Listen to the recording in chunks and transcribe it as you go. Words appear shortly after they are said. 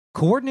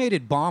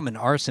Coordinated bomb and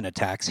arson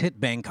attacks hit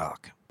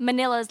Bangkok.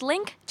 Manila's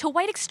link to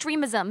white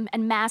extremism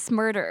and mass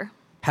murder.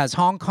 Has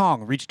Hong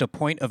Kong reached a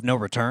point of no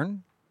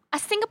return? A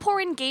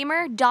Singaporean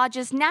gamer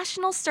dodges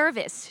national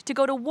service to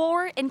go to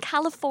war in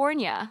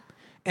California.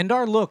 And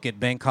our look at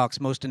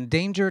Bangkok's most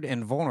endangered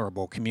and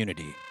vulnerable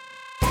community.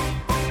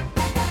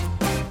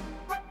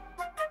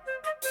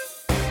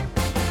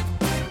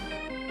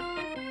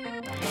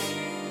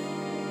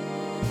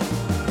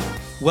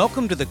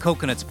 Welcome to the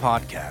Coconuts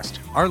Podcast,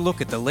 our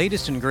look at the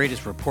latest and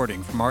greatest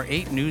reporting from our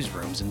 8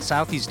 newsrooms in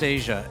Southeast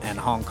Asia and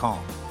Hong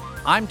Kong.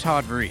 I'm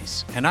Todd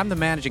Reese, and I'm the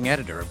managing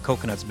editor of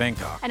Coconuts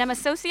Bangkok. And I'm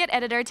associate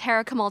editor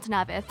Teirra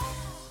Kamoltanavith.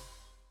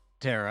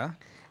 Teirra.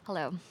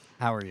 Hello.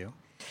 How are you?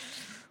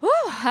 Woo,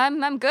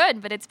 I'm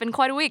good, but it's been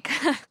quite a week.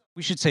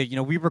 We should say,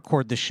 we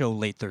record the show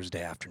late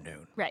Thursday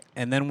afternoon. Right.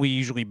 And then we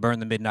usually burn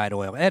the midnight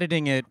oil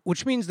editing it,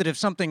 which means that if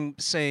something,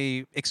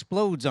 say,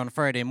 explodes on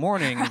Friday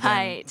morning,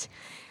 Right.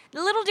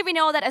 Little did we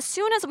know that as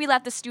soon as we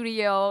left the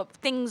studio,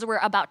 things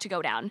were about to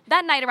go down.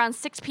 That night around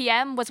 6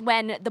 p.m. was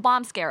when the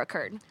bomb scare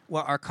occurred.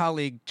 Well, our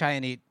colleague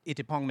Chayanit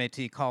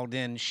Itipongmeti called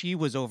in. She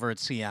was over at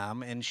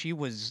Siam, and she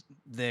was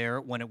there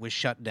when it was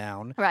shut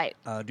down. Right.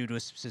 Due to a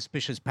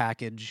suspicious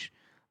package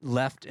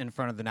left in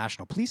front of the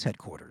National Police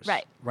Headquarters.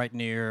 Right. Right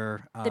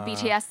near The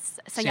BTS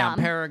Siam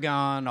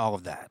Paragon, all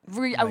of that.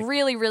 A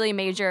really, really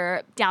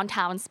major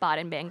downtown spot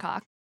in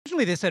Bangkok.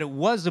 Originally, they said it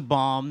was a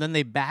bomb. Then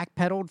they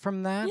backpedaled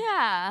from that.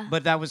 Yeah.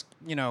 But that was,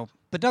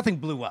 but nothing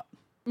blew up.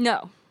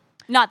 No.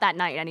 Not that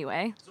night,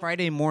 anyway.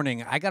 Friday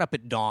morning, I got up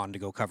at dawn to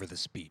go cover the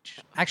speech.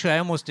 Actually, I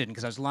almost didn't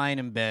because I was lying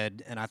in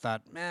bed, and I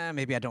thought,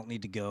 maybe I don't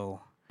need to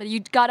go. But you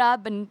got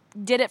up and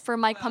did it for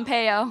Mike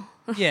Pompeo.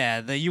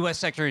 Yeah, the U.S.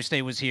 Secretary of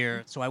State was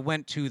here, so I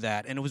went to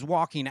that. And it was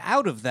walking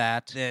out of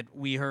that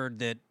we heard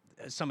that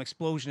some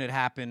explosion had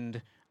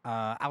happened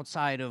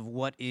outside of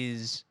what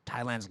is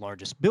Thailand's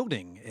largest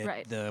building,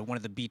 at one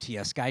of the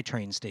BTS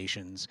SkyTrain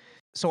stations.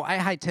 So I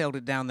hightailed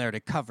it down there to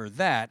cover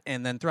that,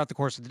 and then throughout the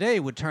course of the day, it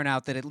would turn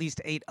out that at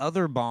least 8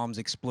 other bombs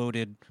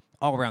exploded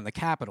all around the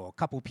capital. A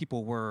couple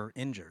people were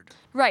injured.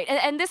 Right,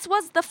 and this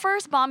was the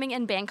first bombing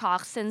in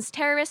Bangkok since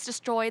terrorists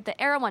destroyed the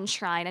Yangon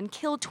shrine and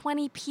killed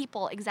 20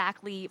 people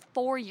exactly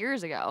 4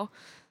 years ago.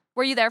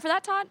 Were you there for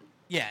that, Todd?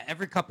 Yeah,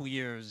 every couple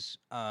years,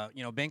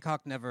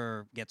 Bangkok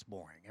never gets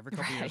boring. Every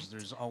couple years,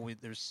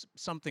 there's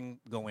something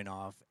going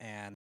off,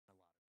 and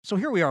so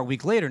here we are a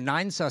week later.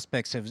 9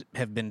 suspects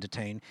have been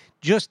detained.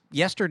 Just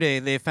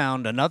yesterday, they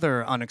found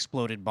another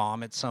unexploded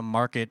bomb at some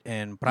market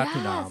in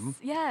Pratunam.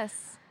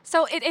 Yes.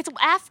 So it's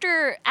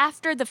after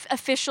the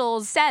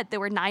officials said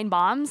there were 9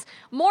 bombs,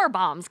 more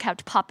bombs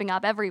kept popping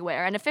up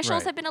everywhere, and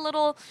officials have been a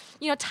little,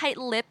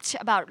 tight-lipped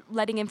about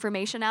letting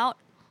information out.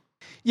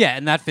 Yeah,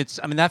 and that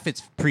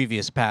fits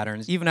previous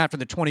patterns. Even after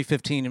the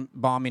 2015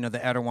 bombing of the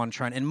Erdogan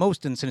shrine, in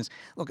most incidents,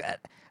 look,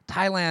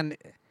 Thailand,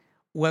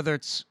 whether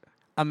it's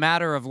a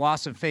matter of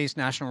loss of face,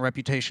 national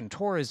reputation,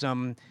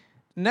 tourism,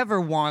 never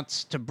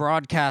wants to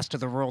broadcast to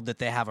the world that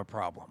they have a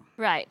problem.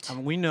 Right.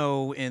 We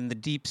know in the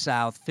Deep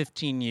South,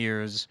 15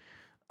 years,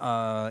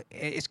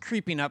 it's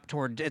creeping up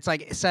toward, it's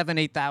like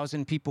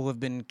 8,000 people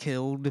have been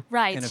killed in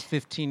a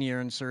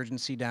 15-year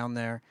insurgency down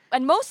there.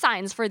 And most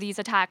signs for these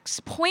attacks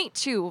point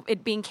to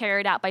it being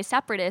carried out by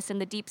separatists in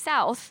the Deep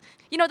South.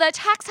 The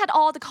attacks had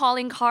all the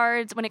calling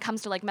cards when it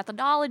comes to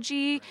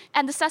methodology,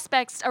 and the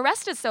suspects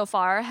arrested so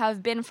far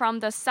have been from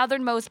the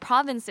southernmost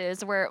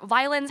provinces where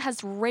violence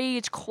has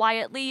raged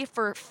quietly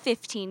for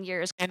 15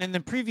 years. And in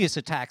the previous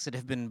attacks that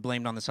have been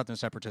blamed on the southern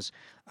separatists,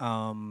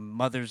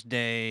 Mother's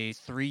Day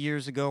 3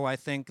 years ago, I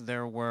think,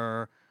 there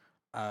were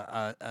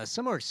a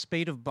similar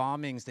spate of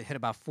bombings that hit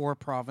about 4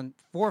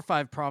 or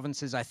 5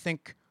 provinces. I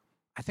think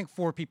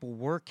 4 people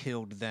were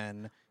killed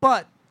then,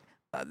 but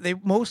they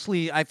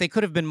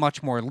could have been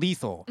much more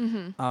lethal.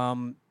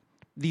 Mm-hmm.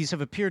 These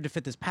have appeared to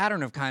fit this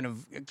pattern of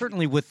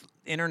certainly with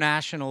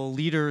international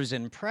leaders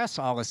and press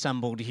all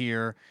assembled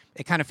here,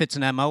 it kind of fits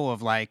an MO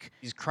of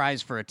these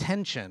cries for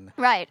attention.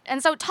 Right.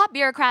 And so top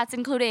bureaucrats,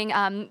 including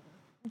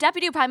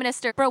Deputy Prime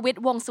Minister Prawit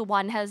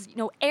Wongsuwon, has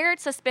aired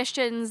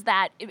suspicions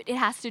that it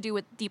has to do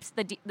with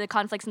the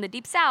conflicts in the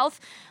Deep South.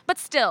 But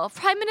still,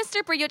 Prime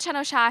Minister Prayut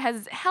Chan-o-cha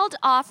has held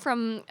off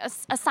from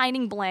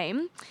assigning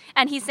blame,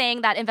 and he's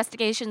saying that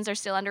investigations are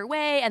still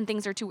underway and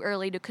things are too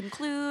early to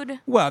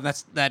conclude. Well,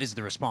 that is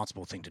the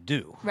responsible thing to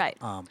do. Right.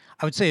 I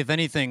would say, if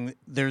anything,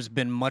 there's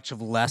been much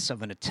less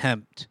of an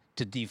attempt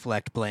to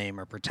deflect blame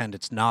or pretend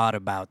it's not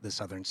about the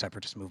Southern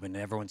separatist movement,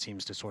 and everyone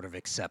seems to sort of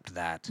accept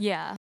that.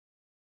 Yeah.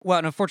 Well,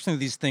 and unfortunately,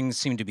 these things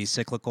seem to be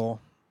cyclical.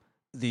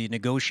 The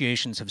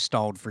negotiations have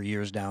stalled for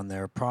years down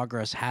there.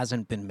 Progress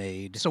hasn't been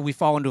made. So we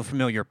fall into a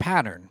familiar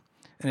pattern.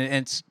 And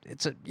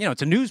it's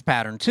a news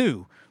pattern,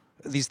 too.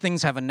 These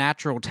things have a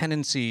natural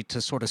tendency to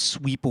sort of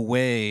sweep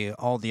away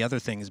all the other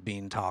things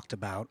being talked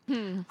about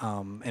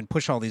and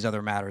push all these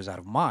other matters out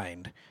of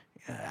mind.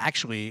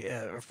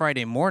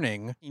 Friday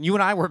morning, you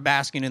and I were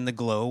basking in the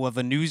glow of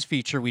a news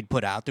feature we'd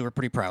put out that we're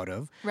pretty proud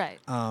of. Right.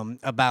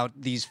 About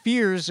these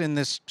fears in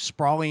this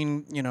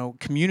sprawling,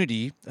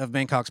 community of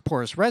Bangkok's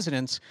poorest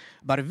residents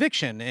about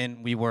eviction.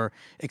 And we were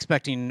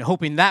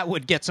hoping that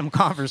would get some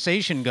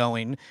conversation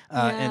going.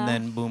 And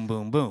then boom,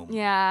 boom, boom.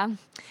 Yeah.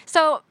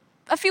 So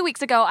a few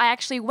weeks ago, I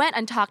actually went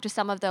and talked to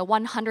some of the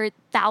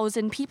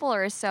 100,000 people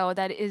or so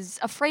that is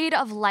afraid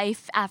of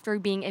life after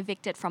being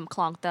evicted from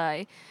Klong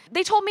Toi.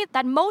 They told me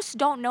that most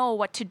don't know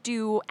what to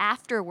do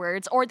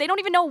afterwards, or they don't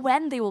even know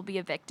when they will be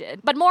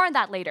evicted. But more on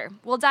that later.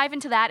 We'll dive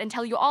into that and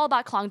tell you all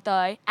about Klong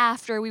Toi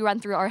after we run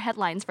through our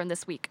headlines from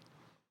this week.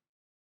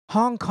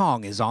 Hong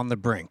Kong is on the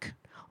brink.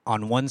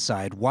 On one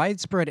side,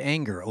 widespread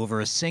anger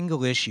over a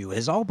single issue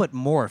has all but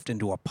morphed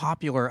into a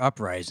popular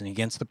uprising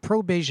against the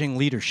pro-Beijing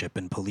leadership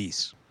and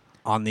police.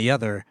 On the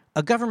other,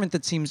 a government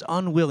that seems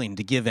unwilling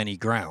to give any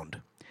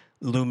ground.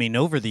 Looming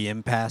over the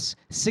impasse,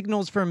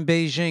 signals from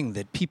Beijing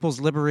that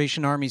People's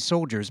Liberation Army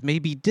soldiers may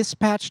be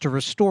dispatched to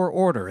restore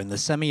order in the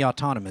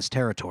semi-autonomous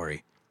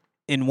territory.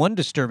 In one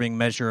disturbing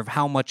measure of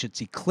how much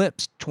it's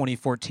eclipsed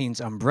 2014's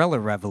Umbrella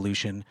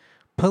Revolution,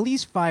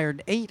 police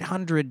fired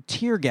 800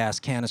 tear gas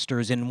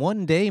canisters in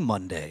one day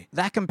Monday.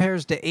 That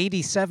compares to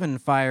 87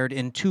 fired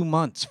in 2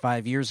 months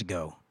 5 years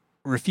ago.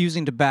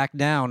 Refusing to back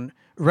down,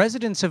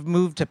 residents have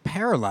moved to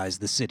paralyze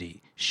the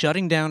city,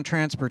 shutting down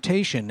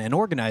transportation and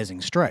organizing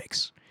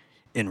strikes.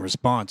 In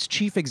response,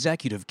 Chief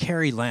Executive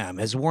Carrie Lam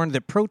has warned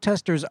that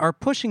protesters are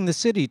pushing the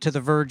city to the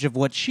verge of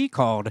what she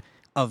called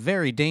a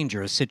very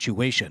dangerous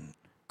situation.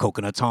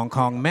 Coconut's Hong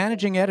Kong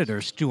managing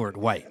editor Stuart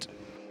White.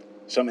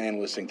 Some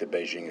analysts think that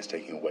Beijing is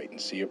taking a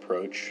wait-and-see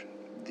approach.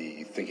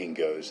 The thinking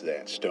goes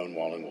that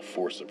stonewalling will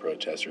force the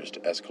protesters to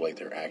escalate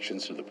their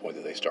actions to the point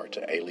that they start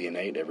to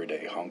alienate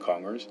everyday Hong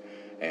Kongers,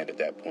 and at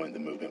that point the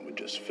movement would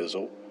just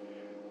fizzle.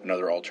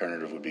 Another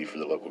alternative would be for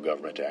the local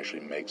government to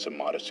actually make some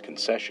modest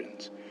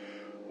concessions.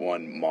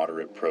 One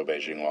moderate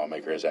pro-Beijing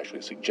lawmaker has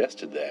actually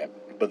suggested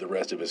that, but the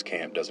rest of his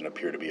camp doesn't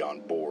appear to be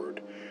on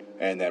board.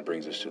 And that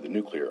brings us to the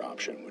nuclear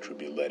option, which would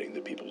be letting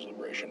the People's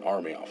Liberation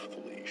Army off of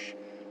the leash.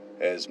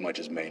 As much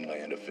as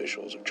mainland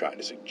officials have tried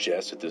to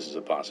suggest that this is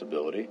a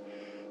possibility,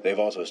 they've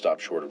also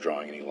stopped short of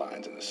drawing any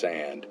lines in the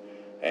sand,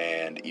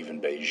 and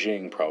even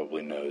Beijing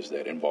probably knows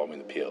that involving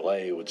the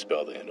PLA would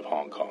spell the end of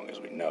Hong Kong as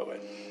we know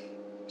it.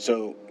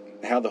 So,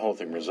 how the whole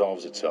thing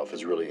resolves itself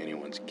is really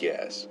anyone's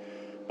guess,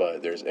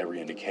 but there's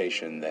every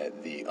indication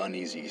that the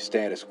uneasy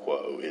status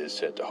quo is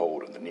set to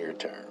hold in the near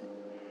term.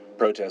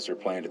 Protests are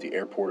planned at the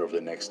airport over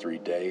the next 3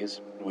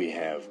 days. We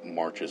have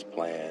marches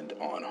planned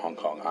on Hong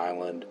Kong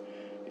Island,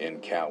 in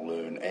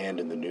Kowloon, and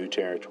in the New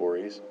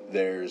Territories.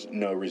 There's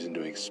no reason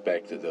to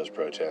expect that those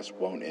protests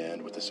won't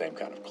end with the same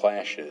kind of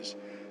clashes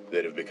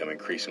that have become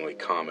increasingly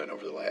common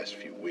over the last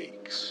few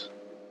weeks.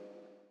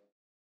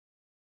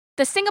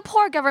 The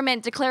Singapore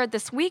government declared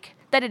this week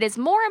that it is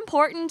more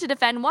important to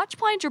defend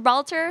Watchpoint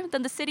Gibraltar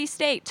than the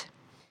city-state.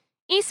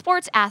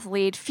 Esports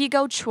athlete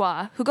Figo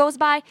Chua, who goes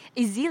by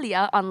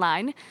Ezelia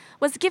online,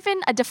 was given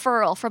a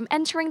deferral from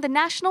entering the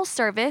national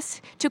service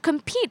to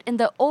compete in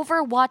the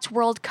Overwatch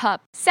World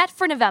Cup set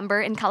for November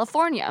in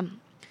California.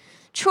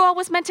 Chua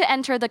was meant to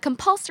enter the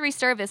compulsory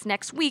service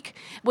next week,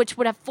 which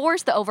would have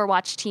forced the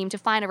Overwatch team to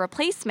find a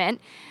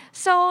replacement,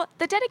 so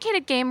the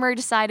dedicated gamer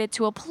decided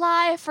to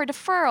apply for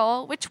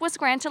deferral, which was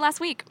granted last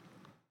week.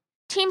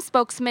 Team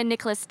spokesman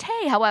Nicholas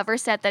Tay, however,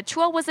 said that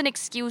Chua was an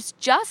excuse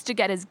just to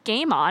get his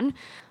game on,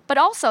 but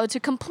also to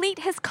complete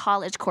his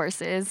college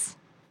courses.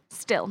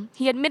 Still,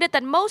 he admitted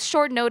that most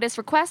short-notice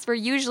requests were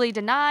usually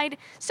denied,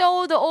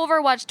 so the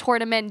Overwatch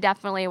tournament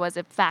definitely was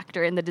a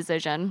factor in the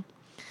decision.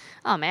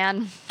 Oh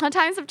man, how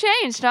times have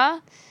changed, huh?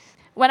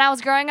 When I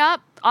was growing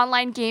up,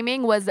 online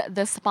gaming was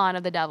the spawn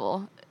of the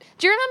devil.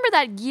 Do you remember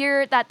that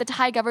year that the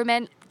Thai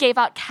government gave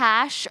out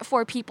cash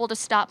for people to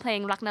stop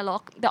playing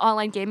Ragnarok, the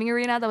online gaming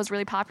arena that was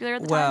really popular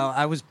at the time? Well,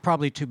 I was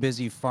probably too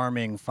busy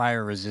farming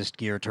fire resist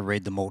gear to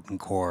raid the molten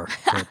core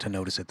to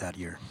notice it that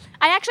year.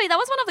 That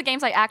was one of the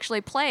games I actually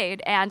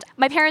played, and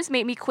my parents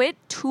made me quit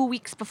 2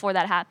 weeks before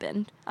that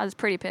happened. I was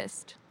pretty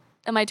pissed.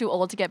 Am I too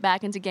old to get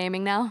back into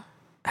gaming now?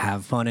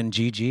 Have fun in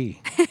GG.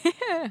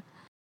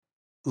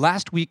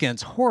 Last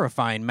weekend's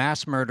horrifying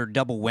mass murder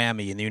double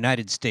whammy in the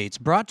United States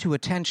brought to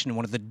attention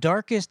one of the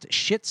darkest,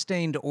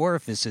 shit-stained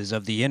orifices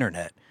of the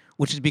internet,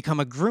 which has become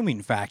a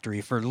grooming factory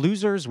for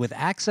losers with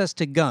access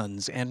to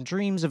guns and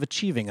dreams of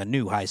achieving a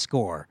new high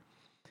score.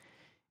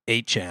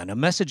 8chan, a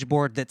message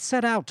board that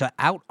set out to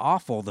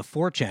out-awful the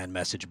 4chan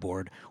message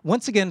board,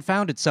 once again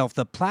found itself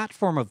the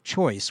platform of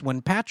choice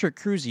when Patrick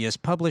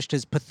Crusius published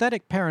his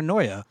pathetic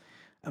paranoia,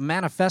 a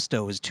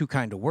manifesto is too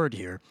kind a word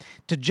here,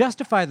 to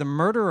justify the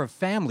murder of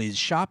families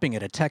shopping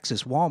at a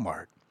Texas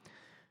Walmart.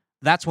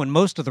 That's when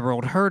most of the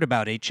world heard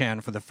about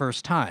 8chan for the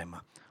first time,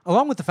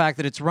 along with the fact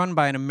that it's run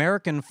by an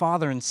American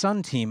father and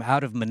son team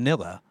out of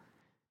Manila.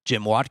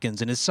 Jim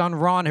Watkins and his son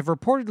Ron have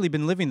reportedly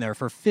been living there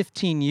for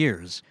 15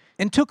 years,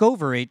 and took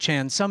over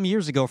 8chan some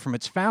years ago from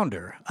its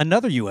founder,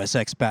 another U.S.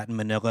 expat in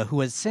Manila who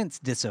has since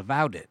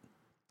disavowed it.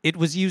 It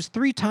was used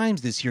 3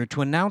 times this year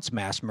to announce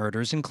mass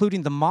murders,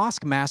 including the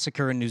mosque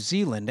massacre in New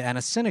Zealand and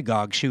a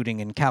synagogue shooting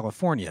in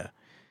California.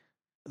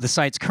 The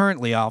site's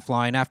currently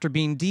offline after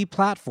being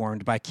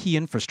deplatformed by key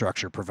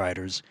infrastructure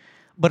providers.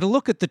 But a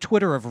look at the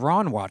Twitter of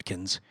Ron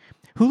Watkins,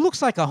 who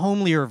looks like a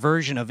homelier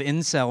version of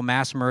incel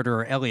mass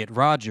murderer Elliot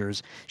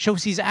Rogers,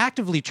 shows he's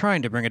actively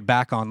trying to bring it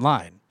back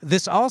online.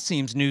 This all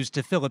seems news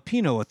to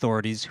Filipino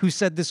authorities, who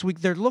said this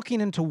week they're looking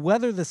into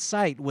whether the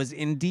site was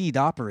indeed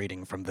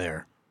operating from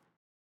there.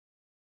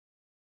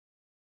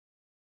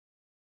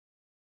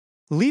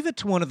 Leave it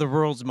to one of the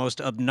world's most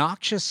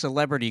obnoxious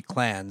celebrity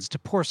clans to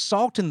pour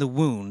salt in the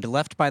wound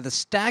left by the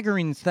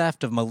staggering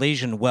theft of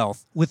Malaysian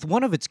wealth with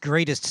one of its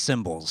greatest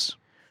symbols.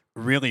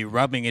 Really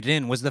rubbing it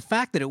in was the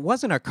fact that it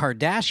wasn't a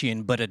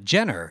Kardashian but a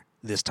Jenner,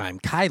 this time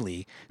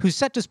Kylie, who's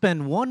set to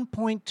spend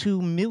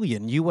 $1.2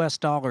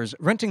 million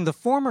renting the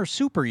former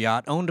super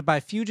yacht owned by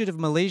fugitive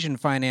Malaysian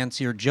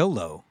financier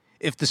Jolo.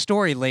 If the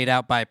story laid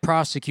out by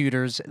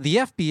prosecutors, the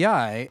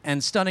FBI,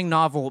 and stunning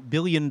novel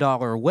Billion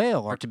Dollar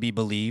Whale are to be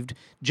believed,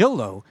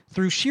 Jolo,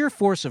 through sheer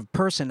force of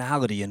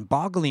personality and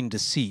boggling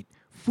deceit,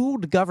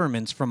 fooled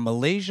governments from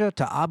Malaysia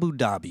to Abu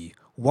Dhabi,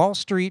 Wall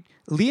Street,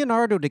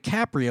 Leonardo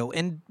DiCaprio,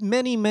 and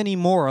many, many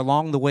more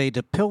along the way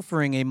to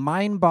pilfering a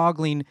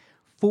mind-boggling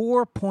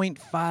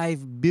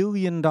 $4.5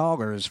 billion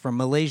from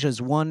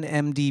Malaysia's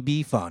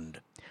 1MDB fund.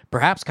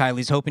 Perhaps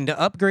Kylie's hoping to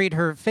upgrade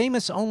her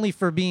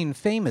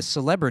famous-only-for-being-famous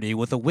celebrity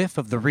with a whiff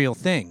of the real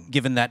thing,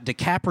 given that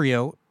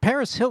DiCaprio,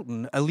 Paris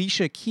Hilton,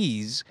 Alicia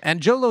Keys,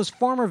 and Jolo's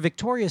former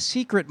Victoria's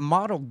Secret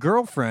model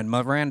girlfriend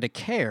Miranda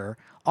Kerr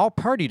all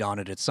partied on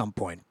it at some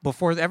point,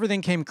 before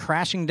everything came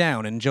crashing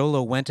down and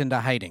Jolo went into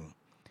hiding.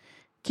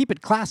 Keep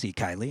it classy,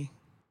 Kylie.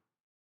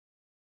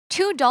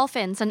 2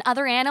 dolphins and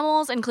other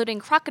animals, including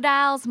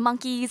crocodiles,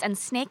 monkeys, and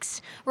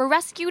snakes, were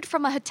rescued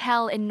from a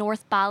hotel in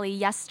North Bali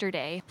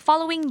yesterday,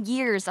 following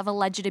years of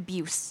alleged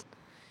abuse.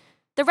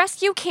 The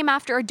rescue came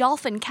after a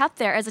dolphin kept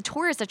there as a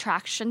tourist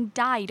attraction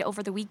died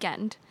over the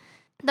weekend.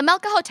 The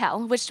Melka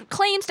Hotel, which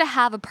claims to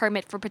have a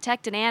permit for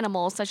protected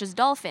animals such as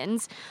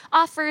dolphins,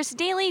 offers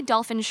daily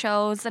dolphin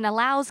shows and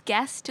allows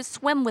guests to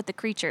swim with the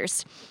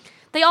creatures.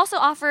 They also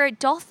offer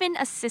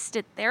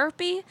dolphin-assisted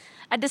therapy,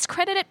 a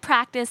discredited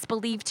practice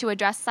believed to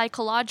address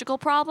psychological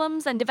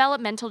problems and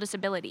developmental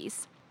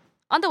disabilities.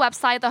 On the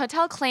website, the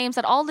hotel claims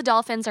that all the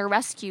dolphins are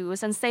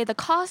rescues and say the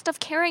cost of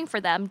caring for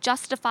them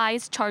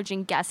justifies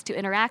charging guests to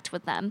interact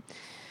with them.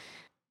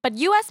 But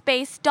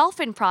US-based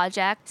Dolphin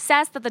Project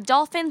says that the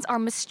dolphins are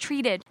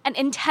mistreated and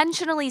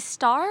intentionally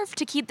starved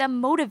to keep them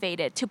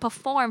motivated to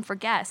perform for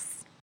guests.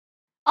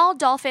 All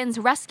dolphins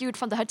rescued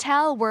from the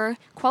hotel were,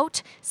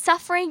 quote,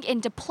 suffering in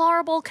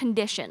deplorable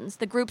conditions,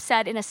 the group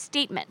said in a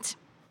statement.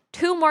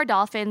 2 more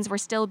dolphins were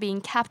still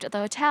being kept at the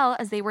hotel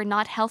as they were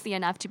not healthy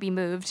enough to be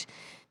moved.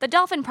 The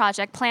Dolphin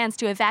Project plans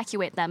to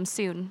evacuate them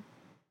soon.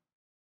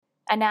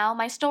 And now,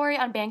 my story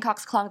on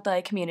Bangkok's Klong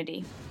Toei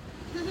community.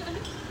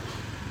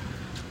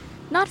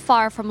 Not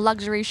far from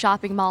luxury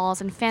shopping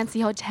malls and fancy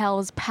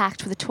hotels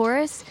packed with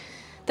tourists,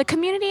 the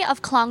community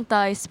of Klong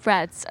Toei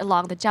spreads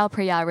along the Chao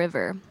Phraya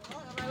River.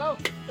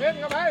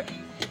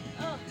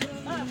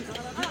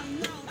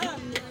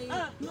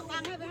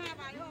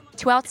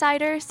 To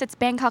outsiders, it's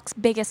Bangkok's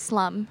biggest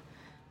slum.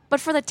 But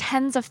for the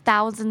tens of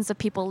thousands of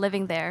people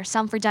living there,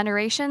 some for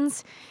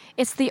generations,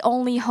 it's the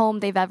only home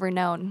they've ever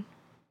known.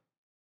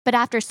 But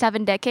after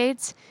 7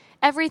 decades,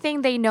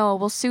 everything they know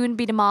will soon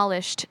be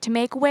demolished to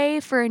make way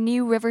for a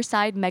new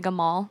riverside mega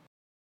mall.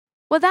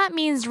 Well, that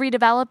means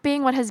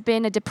redeveloping what has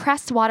been a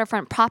depressed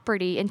waterfront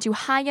property into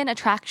high-end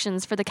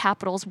attractions for the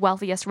capital's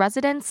wealthiest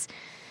residents.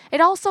 It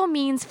also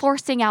means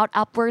forcing out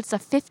upwards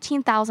of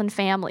 15,000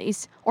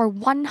 families, or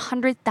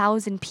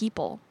 100,000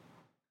 people.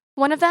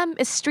 One of them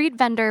is street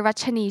vendor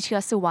Rachani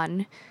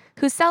Chiasuwan,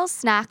 who sells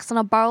snacks on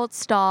a borrowed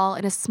stall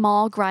in a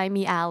small,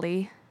 grimy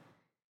alley.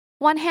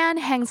 One hand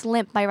hangs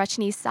limp by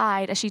Rachani's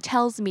side as she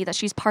tells me that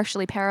she's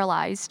partially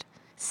paralyzed.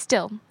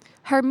 Still,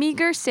 her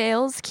meager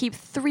sales keep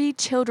 3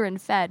 children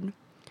fed,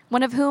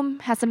 one of whom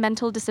has a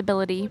mental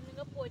disability.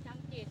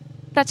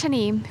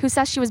 Rachani, who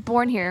says she was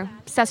born here,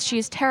 says she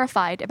is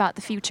terrified about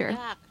the future.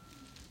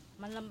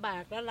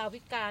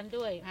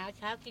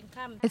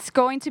 It's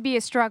going to be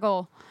a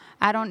struggle.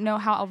 I don't know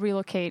how I'll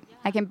relocate.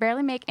 I can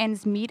barely make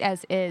ends meet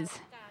as is.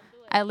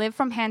 I live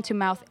from hand to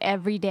mouth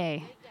every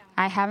day.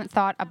 I haven't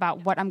thought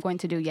about what I'm going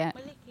to do yet.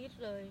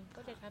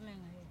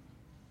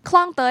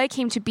 Klong Toei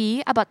came to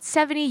be about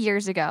 70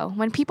 years ago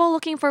when people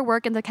looking for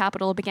work in the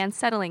capital began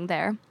settling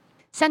there.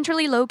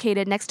 Centrally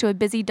located next to a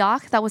busy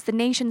dock that was the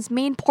nation's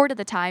main port at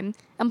the time,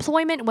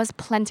 employment was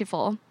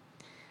plentiful.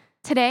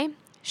 Today,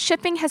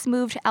 shipping has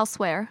moved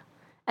elsewhere,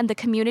 and the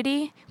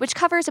community, which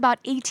covers about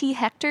 80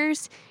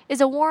 hectares,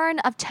 is a warren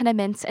of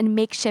tenements and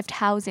makeshift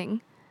housing.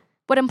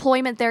 What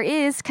employment there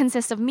is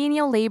consists of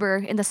menial labor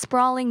in the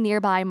sprawling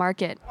nearby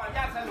market.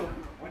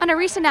 On a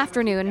recent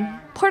afternoon,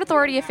 Port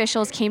Authority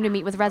officials came to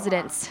meet with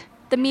residents.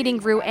 The meeting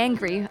grew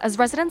angry as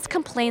residents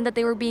complained that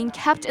they were being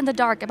kept in the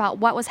dark about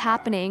what was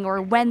happening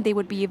or when they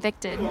would be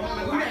evicted.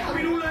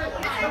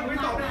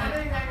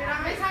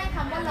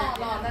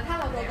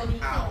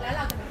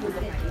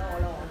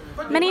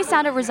 Many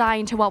sounded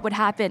resigned to what would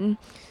happen,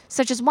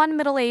 such as one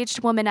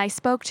middle-aged woman I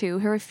spoke to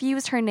who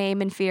refused her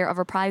name in fear of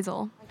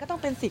reprisal.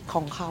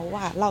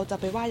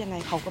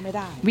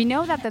 We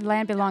know that the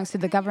land belongs to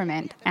the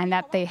government and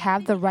that they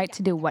have the right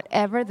to do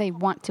whatever they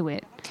want to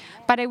it.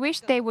 But I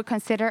wish they would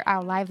consider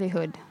our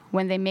livelihood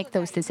when they make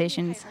those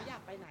decisions.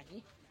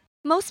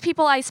 Most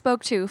people I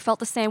spoke to felt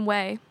the same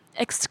way,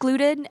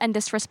 excluded and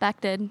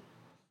disrespected.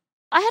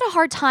 I had a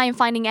hard time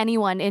finding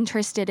anyone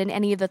interested in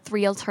any of the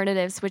three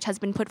alternatives which has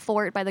been put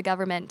forward by the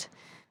government.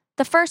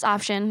 The first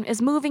option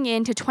is moving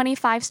into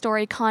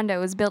 25-story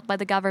condos built by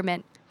the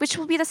government, which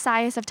will be the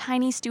size of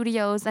tiny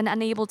studios and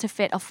unable to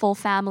fit a full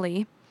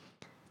family.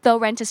 Though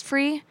rent is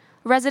free,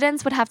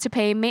 residents would have to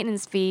pay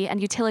maintenance fee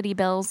and utility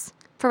bills.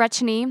 For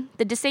Rachini,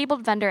 the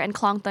disabled vendor and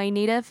Klong Toi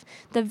native,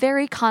 the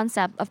very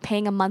concept of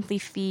paying a monthly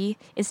fee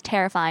is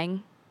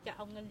terrifying.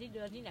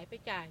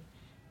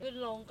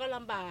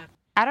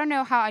 I don't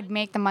know how I'd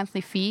make the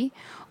monthly fee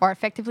or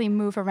effectively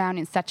move around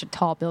in such a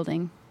tall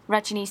building.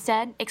 Rachini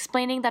said,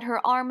 explaining that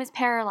her arm is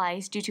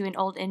paralyzed due to an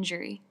old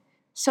injury.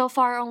 So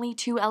far, only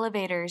 2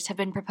 elevators have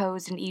been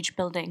proposed in each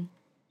building.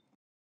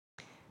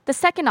 The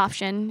second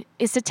option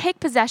is to take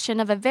possession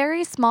of a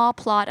very small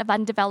plot of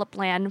undeveloped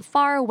land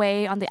far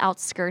away on the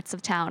outskirts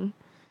of town.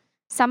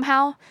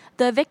 Somehow,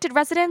 the evicted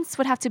residents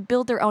would have to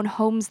build their own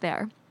homes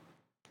there.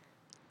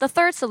 The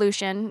third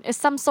solution is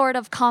some sort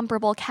of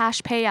comparable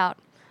cash payout,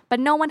 but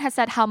no one has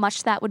said how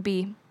much that would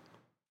be.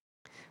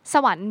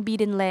 Sawan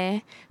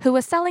Bidinle, who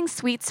was selling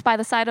sweets by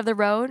the side of the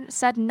road,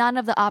 said none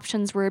of the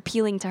options were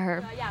appealing to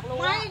her.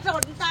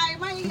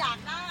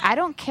 I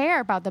don't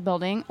care about the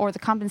building or the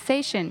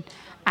compensation.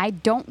 I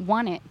don't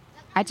want it.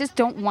 I just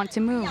don't want to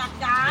move.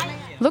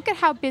 Look at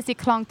how busy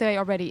Klong Toi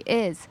already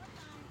is.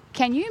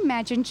 Can you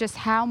imagine just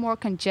how more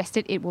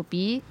congested it will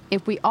be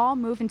if we all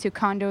move into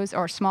condos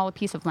or a smaller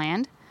piece of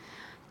land?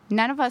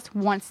 None of us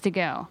wants to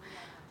go.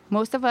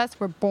 Most of us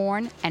were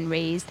born and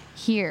raised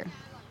here.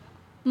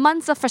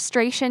 Months of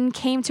frustration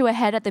came to a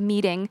head at the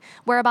meeting,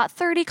 where about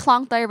 30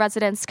 Klong Toi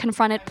residents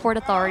confronted Port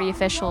Authority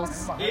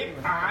officials.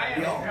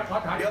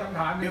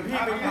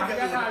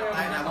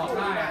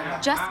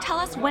 Just tell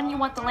us when you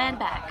want the land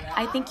back.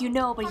 I think you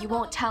know, but you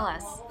won't tell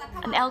us.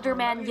 An elder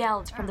man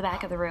yelled from the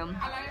back of the room.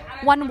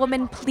 One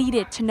woman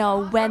pleaded to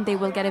know when they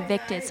will get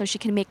evicted so she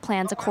can make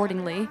plans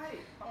accordingly.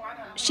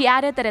 She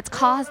added that it's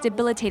caused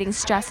debilitating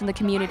stress in the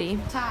community.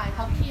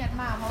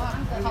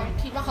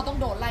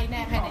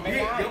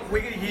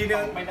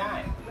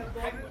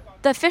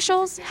 The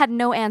officials had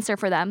no answer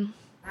for them.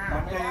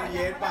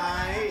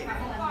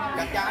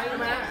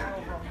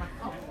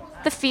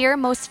 The fear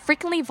most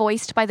frequently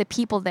voiced by the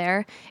people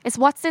there is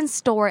what's in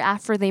store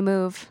after they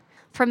move.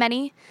 For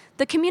many,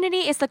 the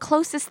community is the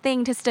closest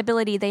thing to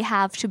stability they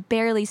have to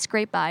barely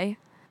scrape by.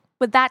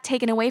 With that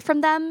taken away from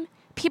them,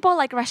 people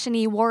like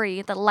Rashini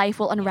worry that life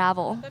will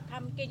unravel.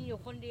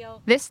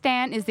 This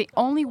stand is the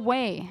only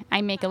way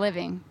I make a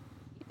living.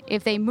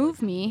 If they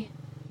move me,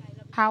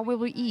 how will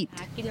we eat?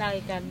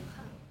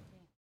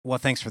 Well,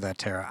 thanks for that,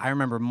 Teirra. I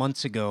remember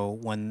months ago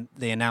when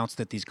they announced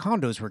that these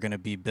condos were going to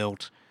be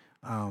built,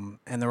 and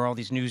there were all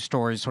these news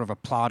stories sort of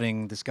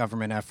applauding this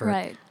government effort.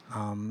 Right.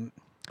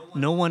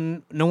 No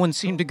one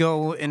seemed to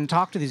go and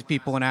talk to these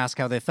people and ask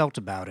how they felt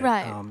about it.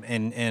 Right.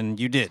 And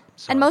you did.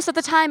 So. And most of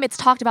the time, it's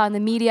talked about in the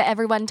media.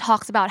 Everyone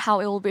talks about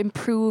how it will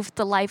improve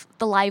the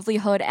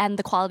livelihood and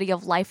the quality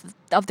of life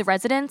of the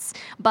residents,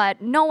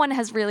 but no one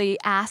has really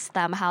asked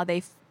them how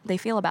they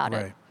feel about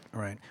it.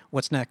 Right.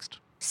 What's next?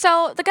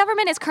 So the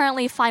government is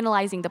currently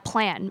finalizing the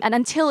plan, and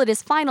until it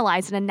is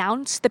finalized and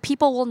announced, the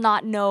people will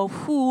not know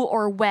who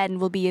or when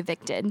will be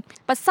evicted.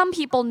 But some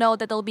people know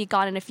that they'll be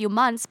gone in a few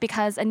months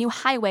because a new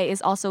highway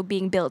is also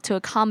being built to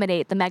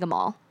accommodate the mega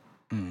mall.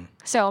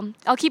 So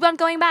I'll keep on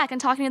going back and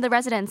talking to the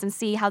residents and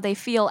see how they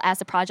feel as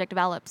the project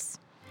develops.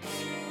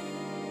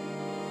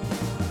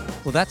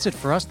 Well, that's it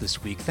for us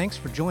this week. Thanks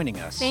for joining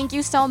us. Thank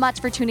you so much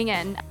for tuning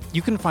in.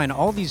 You can find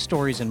all these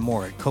stories and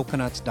more at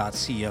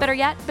coconuts.co. Better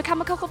yet,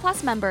 become a Coco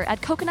Plus member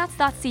at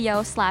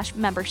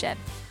coconuts.co/membership.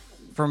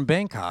 From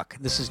Bangkok,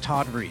 this is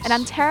Todd Reese. And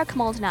I'm Teirra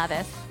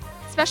Kamaldanavis.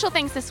 Special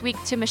thanks this week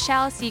to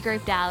Michelle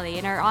Seagrave-Daly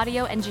and our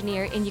audio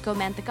engineer Inigo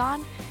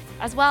Mantagon,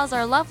 as well as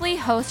our lovely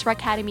host for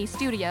Academy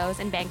Studios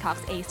in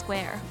Bangkok's A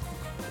Square.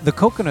 The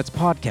Coconuts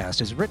podcast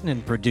is written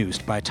and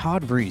produced by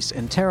Todd Reese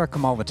and Teirra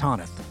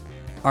Kamaldanavis.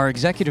 Our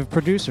executive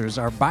producers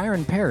are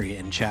Byron Perry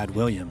and Chad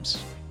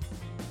Williams.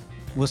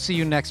 We'll see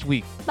you next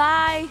week.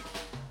 Bye.